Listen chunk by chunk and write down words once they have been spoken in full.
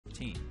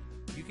2015,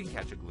 you can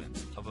catch a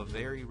glimpse of a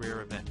very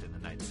rare event in the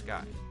night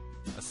sky,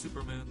 a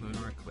supermoon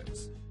lunar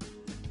eclipse.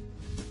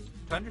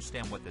 To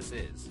understand what this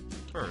is,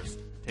 first,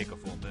 take a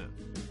full moon.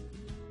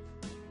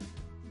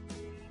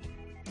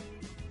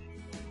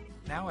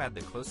 Now add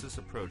the closest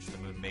approach the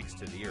moon makes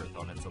to the Earth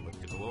on its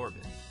elliptical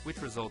orbit,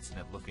 which results in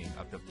it looking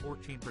up to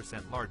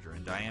 14% larger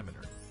in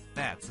diameter.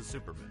 That's a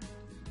supermoon.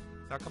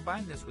 Now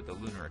combine this with a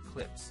lunar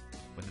eclipse,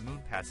 when the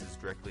moon passes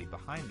directly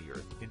behind the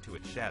Earth into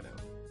its shadow,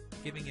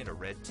 giving it a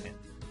red tint.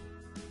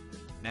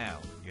 Now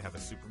you have a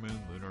supermoon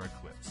lunar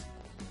eclipse.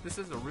 This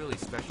is a really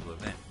special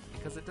event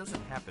because it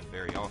doesn't happen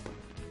very often.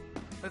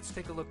 Let's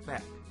take a look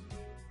back.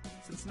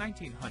 Since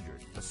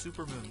 1900, a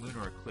supermoon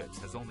lunar eclipse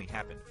has only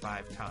happened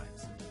 5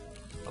 times.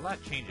 A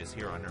lot changes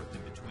here on Earth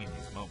in between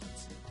these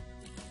moments.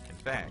 In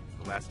fact,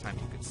 the last time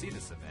you could see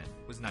this event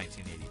was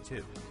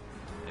 1982.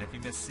 And if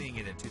you miss seeing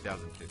it in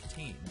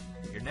 2015,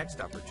 your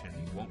next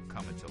opportunity won't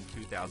come until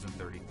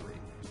 2033.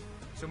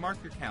 So mark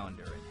your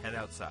calendar and head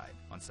outside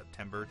on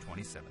September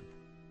 27th.